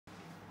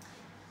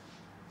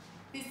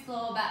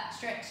lower back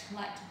stretch I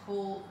like to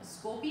call a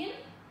scorpion.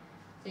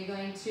 So you're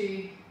going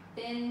to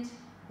bend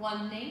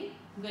one knee.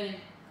 I'm going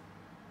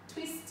to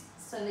twist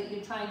so that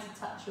you're trying to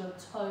touch your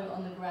toe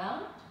on the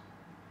ground.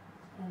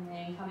 And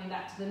then coming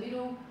back to the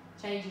middle,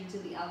 changing to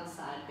the other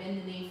side.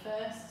 Bend the knee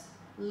first,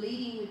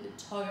 leading with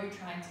the toe,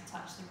 trying to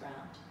touch the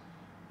ground.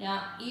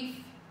 Now, if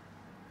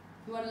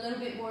you want a little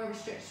bit more of a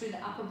stretch through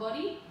the upper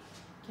body,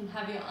 you can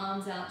have your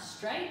arms out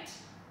straight.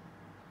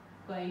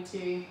 Going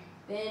to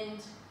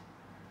bend,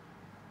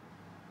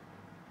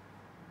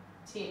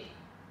 tip,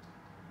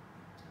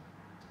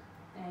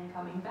 and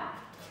coming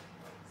back.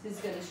 So this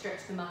is going to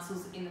stretch the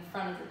muscles in the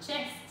front of the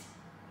chest.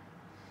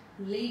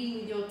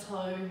 Leading with your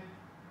toe,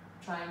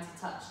 trying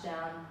to touch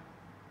down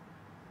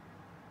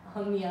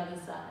on the other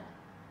side.